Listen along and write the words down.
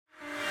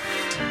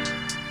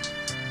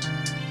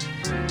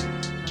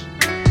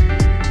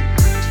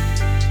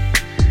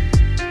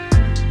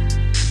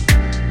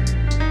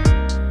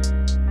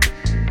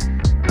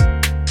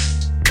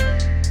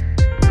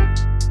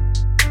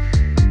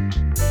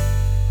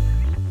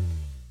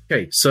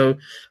Okay, so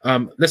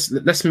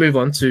let's move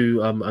on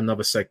to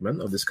another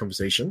segment of this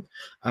conversation.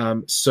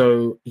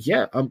 So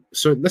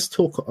let's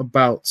talk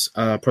about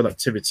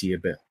productivity a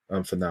bit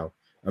for now,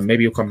 and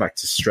maybe we'll come back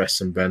to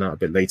stress and burnout a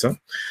bit later.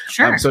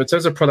 Sure. So in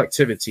terms of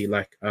productivity,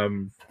 like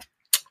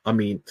I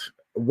mean,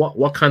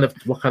 what kind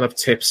of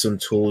tips and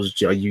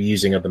tools are you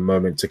using at the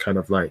moment to kind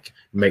of like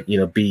make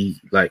be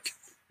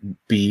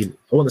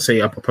I want to say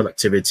a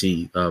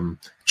productivity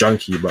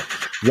junkie, but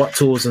what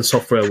tools and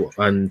software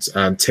and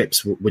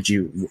tips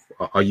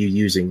are you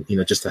using,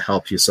 just to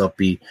help yourself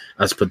be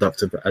as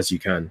productive as you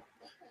can?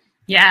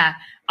 Yeah.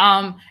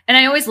 And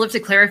I always love to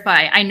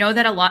clarify. I know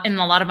that in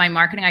a lot of my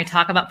marketing, I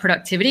talk about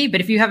productivity,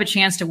 but if you have a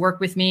chance to work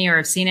with me or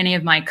have seen any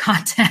of my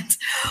content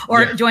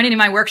or join any of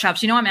my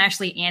workshops, I'm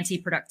actually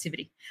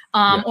anti-productivity.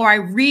 Or I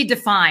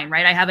redefine,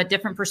 right? I have a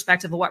different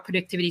perspective of what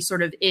productivity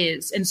sort of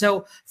is. And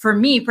so for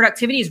me,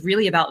 productivity is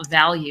really about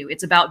value.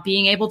 It's about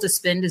being able to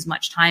spend as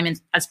much time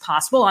as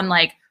possible on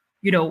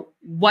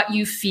what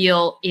you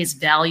feel is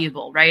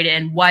valuable, right?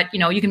 And what,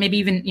 you can maybe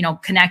even,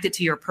 connect it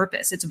to your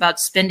purpose. It's about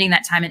spending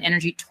that time and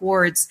energy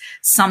towards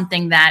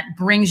something that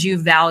brings you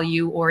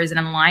value or is in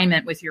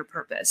alignment with your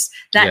purpose.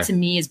 That to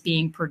me is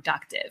being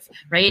productive,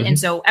 right? Mm-hmm. And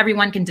so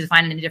everyone can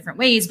define it in different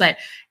ways, but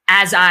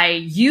as I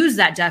use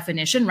that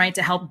definition, right,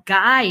 to help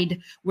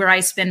guide where I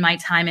spend my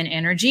time and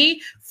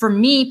energy, for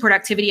me,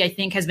 productivity, I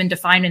think, has been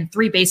defined in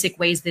 3 basic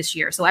ways this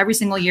year. So every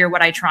single year,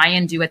 what I try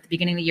and do at the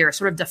beginning of the year,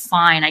 sort of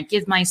define, I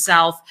give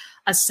myself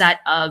a set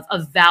of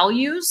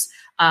values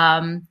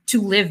to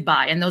live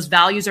by. And those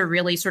values are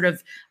really sort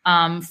of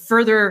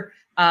further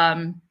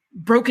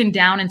broken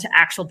down into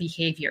actual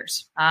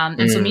behaviors.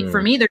 And so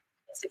for me, there's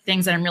basic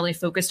things that I'm really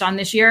focused on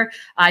this year.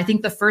 I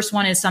think the first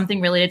one is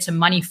something related to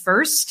money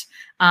first.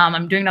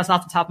 I'm doing this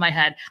off the top of my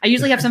head. I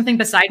usually have something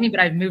beside me, but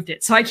I've moved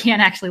it, so I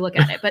can't actually look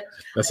at it. But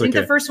I think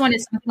the first one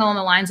is something along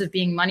the lines of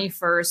being money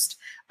first.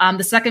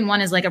 The second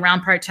one is like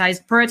around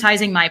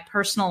prioritizing my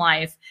personal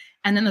life.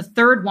 And then the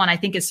third one, I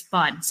think, is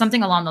fun,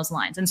 something along those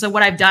lines. And so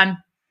what I've done,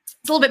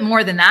 it's a little bit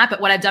more than that, but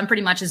what I've done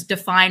pretty much is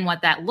define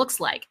what that looks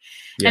like.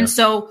 Yeah. And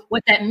so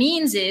what that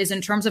means is,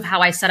 in terms of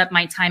how I set up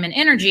my time and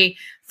energy,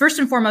 first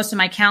and foremost in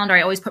my calendar,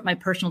 I always put my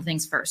personal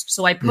things first.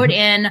 So I put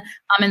in,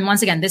 and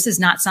once again, this is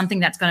not something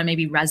that's going to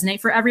maybe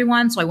resonate for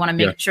everyone. So I want to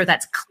make sure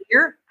that's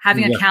clear.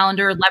 Having a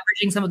calendar,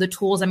 leveraging some of the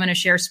tools I'm going to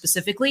share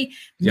specifically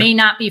may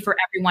not be for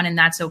everyone, and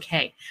that's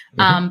okay.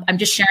 I'm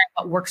just sharing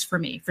what works for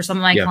me. For some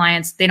of my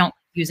clients, they don't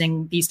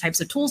using these types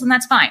of tools, and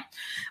that's fine.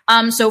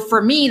 So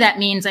for me, that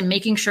means I'm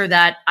making sure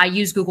that I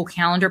use Google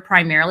Calendar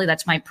primarily.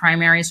 That's my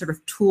primary sort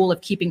of tool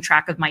of keeping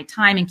track of my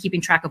time and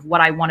keeping track of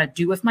what I want to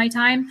do with my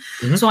time.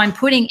 So I'm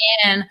putting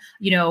in,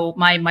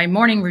 my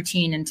morning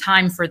routine and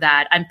time for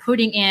that. I'm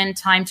putting in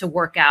time to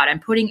work out. I'm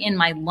putting in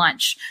my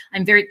lunch.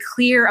 I'm very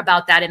clear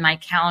about that in my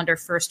calendar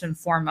first and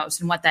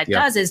foremost. And what that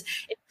does is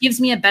it gives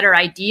me a better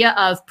idea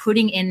of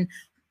putting in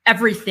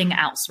everything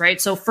else,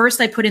 right? So first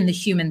I put in the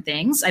human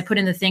things. I put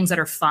in the things that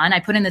are fun. I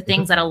put in the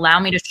things that allow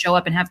me to show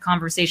up and have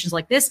conversations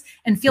like this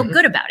and feel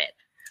good about it.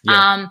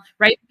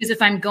 Right? Because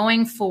if I'm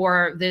going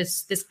for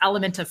this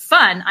element of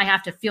fun, I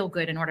have to feel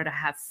good in order to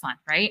have fun,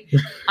 right?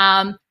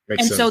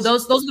 So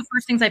those are the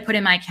first things I put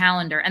in my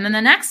calendar. And then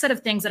the next set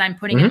of things that I'm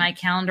putting in my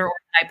calendar or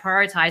that I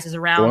prioritize is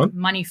around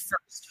money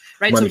first.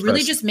 Right. So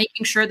really just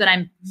making sure that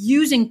I'm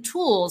using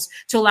tools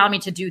to allow me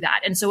to do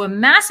that. And so a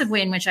massive way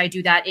in which I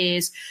do that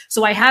is,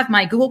 so I have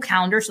my Google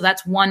Calendar. So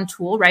that's one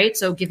tool, right?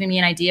 So giving me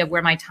an idea of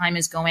where my time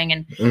is going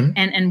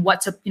and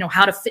what to,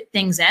 how to fit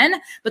things in.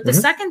 But the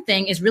second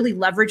thing is really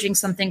leveraging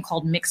something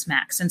called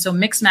Mixmax. And so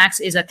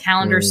Mixmax is a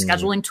calendar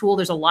scheduling tool.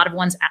 There's a lot of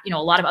ones, a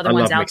lot of other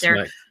ones out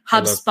there.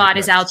 HubSpot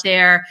is out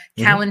there.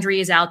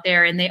 Calendly is out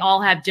there, and they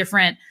all have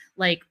different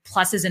like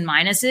pluses and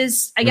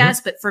minuses, I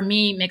guess. But for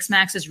me,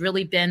 Mixmax has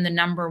really been the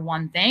number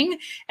one thing.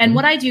 And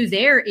what I do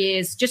there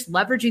is just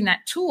leveraging that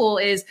tool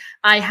is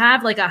I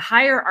have like a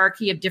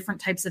hierarchy of different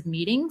types of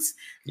meetings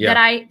that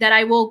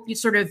I will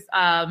sort of,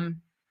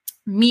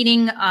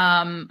 meeting,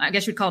 I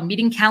guess you'd call them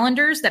meeting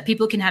calendars that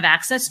people can have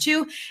access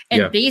to.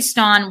 And based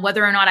on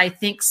whether or not I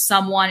think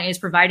someone is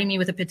providing me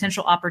with a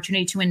potential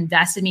opportunity to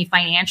invest in me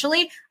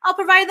financially, I'll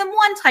provide them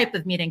one type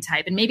of meeting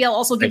type. And maybe I'll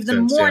also give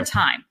them more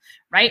time.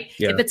 Right.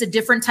 If it's a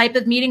different type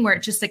of meeting where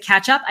it's just a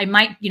catch up, I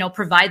might,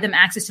 provide them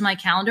access to my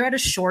calendar at a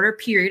shorter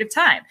period of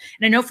time.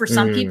 And I know for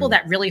some people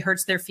that really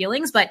hurts their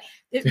feelings, but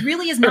it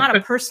really is not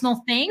a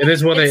personal thing. It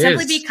is what it is.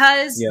 Simply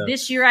because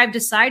this year I've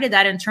decided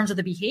that in terms of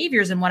the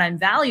behaviors and what I'm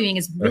valuing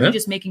is really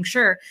just making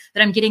sure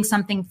that I'm getting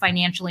something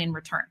financially in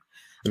return.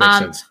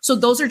 So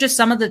those are just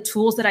some of the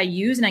tools that I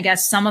use, and I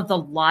guess some of the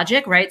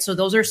logic, right? So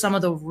those are some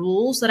of the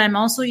rules that I'm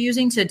also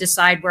using to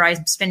decide where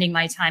I'm spending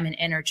my time and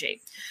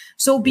energy.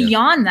 So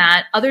beyond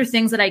that, other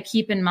things that I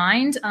keep in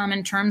mind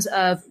in terms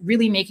of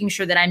really making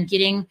sure that I'm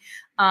getting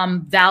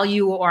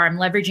value or I'm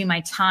leveraging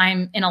my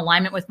time in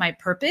alignment with my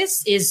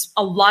purpose is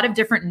a lot of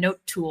different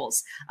note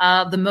tools.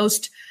 The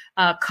most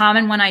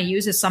common one I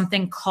use is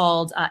something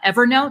called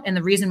Evernote. And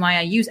the reason why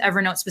I use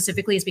Evernote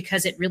specifically is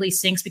because it really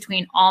syncs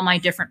between all my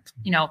different,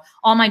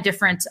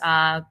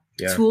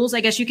 tools,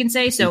 I guess you can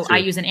say. So I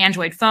use an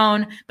Android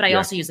phone, but I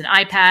also use an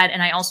iPad,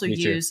 and I also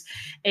use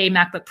a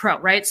MacBook Pro,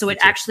 right? So it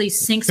actually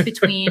syncs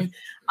between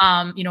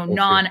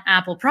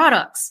non-Apple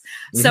products.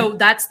 So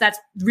that's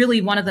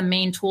really one of the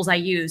main tools I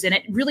use, and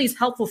it really is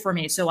helpful for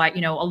me. So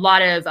a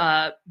lot of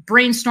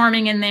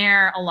brainstorming in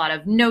there, a lot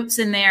of notes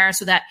in there,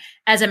 so that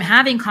as I'm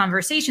having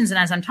conversations and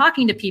as I'm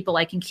talking to people,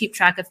 I can keep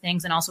track of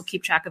things and also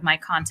keep track of my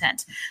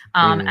content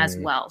as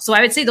well. So I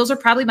would say those are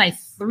probably my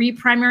 3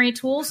 primary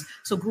tools.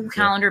 So Google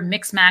Calendar,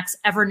 Mixmax,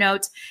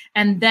 Evernote,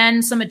 and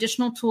then some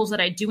additional tools that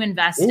I do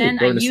invest in.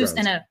 I use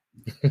an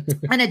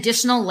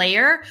additional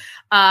layer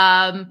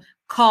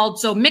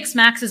so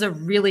Mixmax is a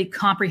really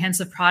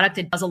comprehensive product.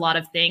 It does a lot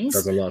of things,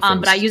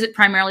 but I use it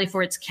primarily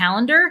for its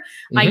calendar.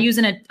 I use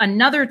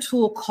another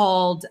tool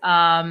called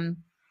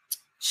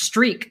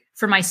Streak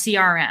for my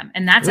CRM,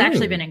 and that's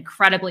actually been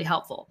incredibly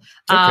helpful.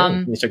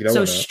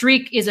 So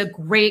Streak is a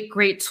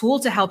great tool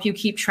to help you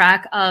keep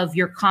track of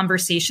your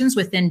conversations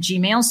within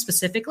Gmail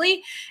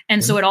specifically.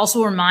 And so it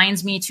also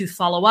reminds me to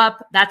follow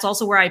up. That's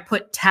also where I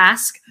put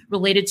tasks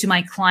related to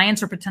my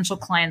clients or potential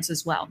clients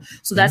as well.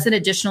 So that's an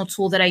additional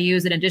tool that I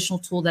use, an additional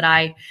tool that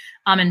I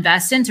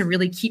invest in to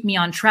really keep me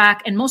on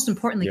track. And most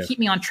importantly, keep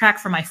me on track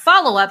for my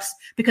follow-ups,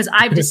 because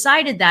I've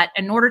decided that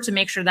in order to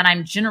make sure that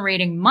I'm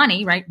generating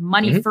money, right?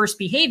 Money first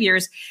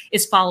behaviors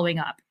is following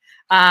up.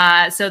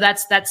 So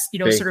that's,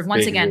 sort of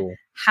once again, rule.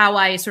 How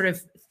I sort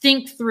of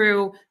think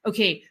through,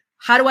 okay,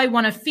 how do I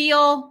want to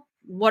feel?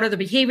 What are the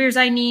behaviors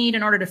I need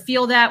in order to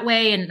feel that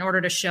way and in order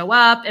to show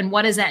up? And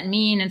what does that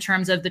mean in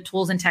terms of the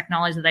tools and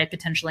technology that I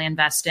potentially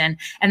invest in?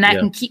 And that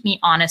can keep me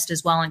honest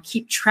as well and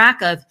keep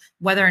track of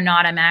whether or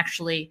not I'm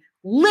actually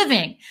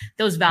living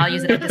those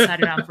values that I've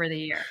decided on for the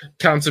year.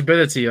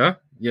 Accountability, huh?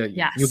 Yeah.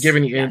 Yes. You're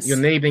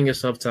enabling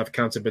yourself to have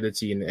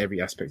accountability in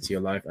every aspect of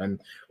your life.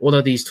 And all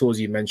of these tools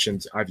you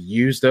mentioned, I've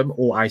used them,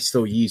 or I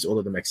still use all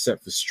of them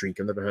except for Streak.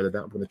 I've never heard of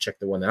that. I'm going to check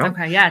the one out.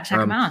 Okay. Yeah. Check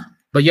them out.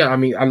 But yeah, I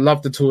mean, I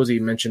love the tools that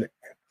you mentioned.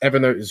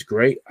 Evernote is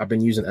great. I've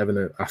been using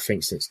Evernote, I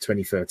think, since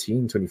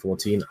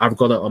 2014. I've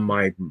got it on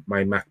my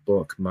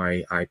MacBook,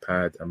 my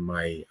iPad, and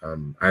my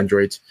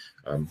Android.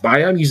 But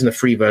I am using the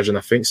free version,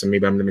 I think, so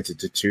maybe I'm limited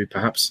to 2,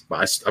 perhaps.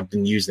 But I've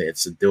been using it.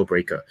 It's a deal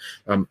breaker.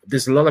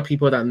 There's a lot of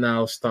people that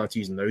now start to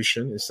use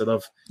Notion instead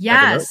of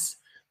Evernote.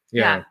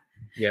 Yeah.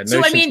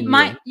 So I mean,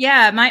 my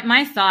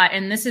thought,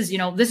 and this is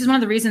one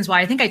of the reasons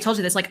why I think I told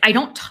you this, like, I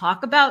don't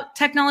talk about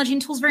technology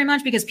and tools very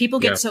much because people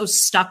get so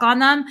stuck on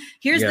them.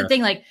 Here's the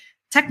thing, like,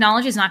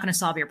 technology is not going to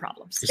solve your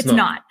problems. It's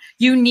not.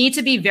 You need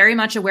to be very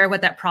much aware of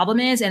what that problem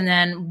is and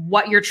then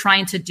what you're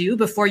trying to do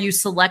before you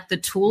select the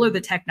tool or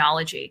the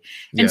technology.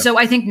 And so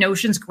I think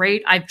Notion's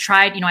great. I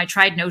tried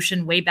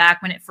Notion way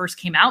back when it first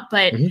came out,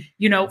 but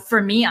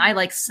for me, I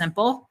like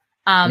simple.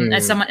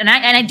 As someone, and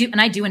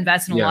I do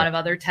invest in a lot of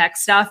other tech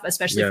stuff,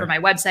 especially for my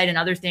website and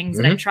other things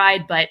that I've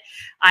tried. But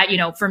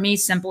for me,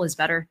 simple is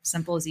better.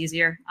 Simple is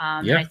easier.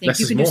 And I think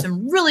you can do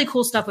some really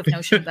cool stuff with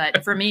Notion,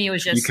 but for me, it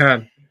was just,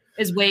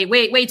 is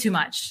way too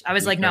much. I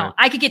was like, no,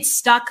 I could get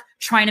stuck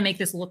trying to make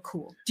this look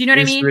cool. Do you know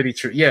what I mean? Really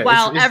true. Yeah.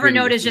 While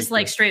Evernote is just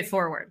like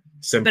straightforward.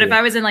 Simple. But if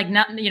I was in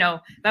if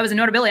I was in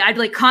Notability, I'd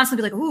like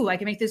constantly be like, ooh, I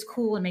can make this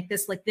cool and make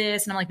this like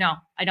this. And I'm like, no,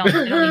 I don't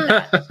need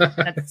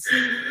that.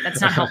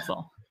 That's not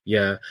helpful.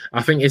 Yeah,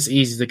 I think it's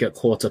easy to get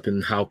caught up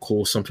in how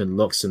cool something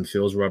looks and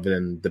feels rather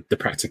than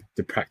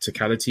the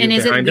practicality. And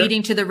is it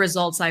leading to the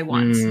results I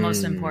want?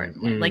 Most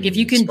importantly, like if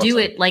you can do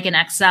it like in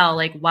Excel,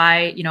 like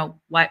why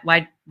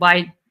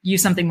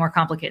use something more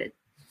complicated?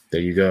 There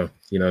you go.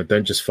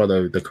 Don't just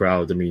follow the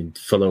crowd. I mean,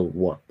 follow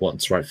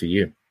what's right for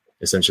you,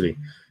 essentially.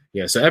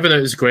 Yeah. So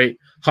Evernote is great.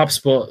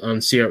 HubSpot on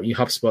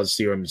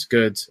CRM is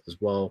good as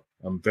well.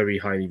 Very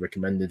highly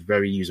recommended.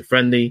 Very user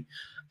friendly.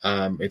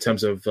 In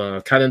terms of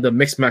calendar,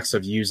 Mixmax,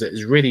 I've used it.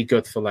 It's really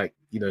good for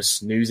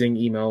snoozing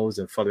emails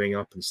and following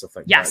up and stuff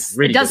like that. Yes,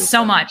 really it does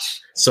so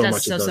much. So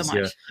much.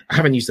 Yeah. I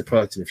haven't used the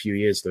product in a few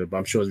years though, but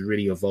I'm sure it's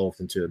really evolved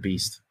into a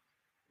beast.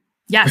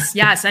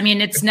 Yes. I mean,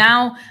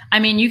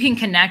 you can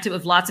connect it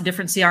with lots of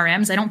different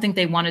CRMs. I don't think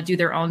they want to do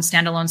their own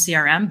standalone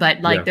CRM,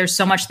 but there's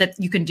so much that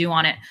you can do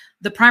on it.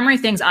 The primary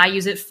things I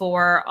use it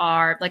for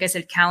are, like I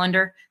said,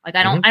 calendar. Like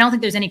I don't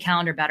think there's any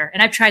calendar better.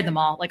 And I've tried them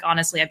all. Like,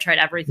 honestly, I've tried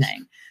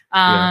everything.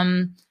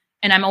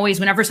 And I'm always,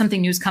 whenever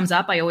something new comes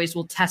up, I always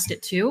will test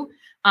it too.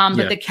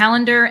 But the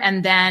calendar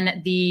and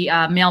then the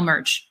mail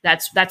merge,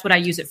 that's what I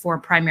use it for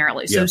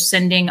primarily. So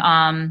sending,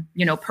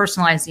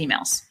 personalized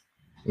emails.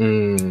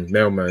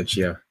 Mail merge,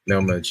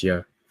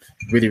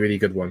 really, really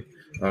good one.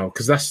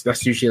 Because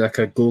that's usually like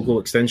a Google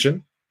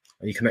extension,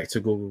 and you connect to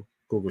Google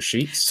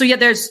Sheets. So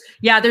there's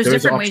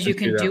different ways you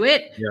can do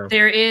it. Yeah.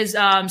 There is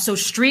so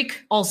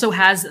Streak also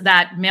has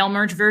that mail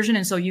merge version,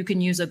 and so you can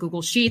use a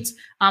Google Sheets.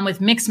 With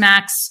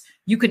Mixmax,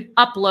 you could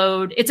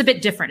upload. It's a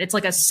bit different. It's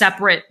like a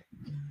separate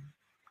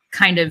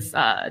kind of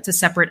it's a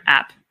separate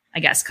app, I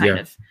guess, kind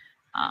of.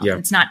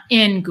 It's not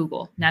in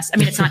Google.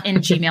 It's not in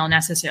Gmail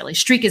necessarily.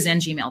 Streak is in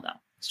Gmail though.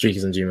 Streak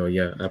is in Gmail,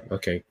 yeah.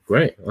 Okay,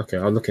 great. Okay,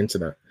 I'll look into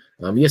that.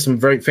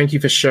 Thank you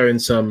for sharing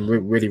some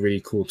really,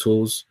 really cool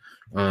tools.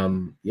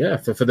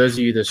 For those of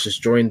you that's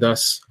just joined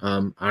us,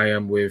 I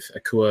am with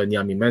Akua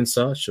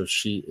Nyame-Mensah. So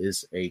she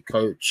is a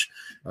coach.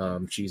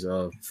 She's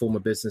a former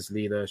business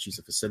leader. She's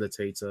a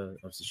facilitator.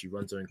 Obviously, she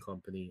runs her own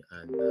company,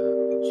 and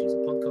she's a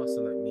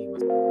podcaster like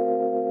me.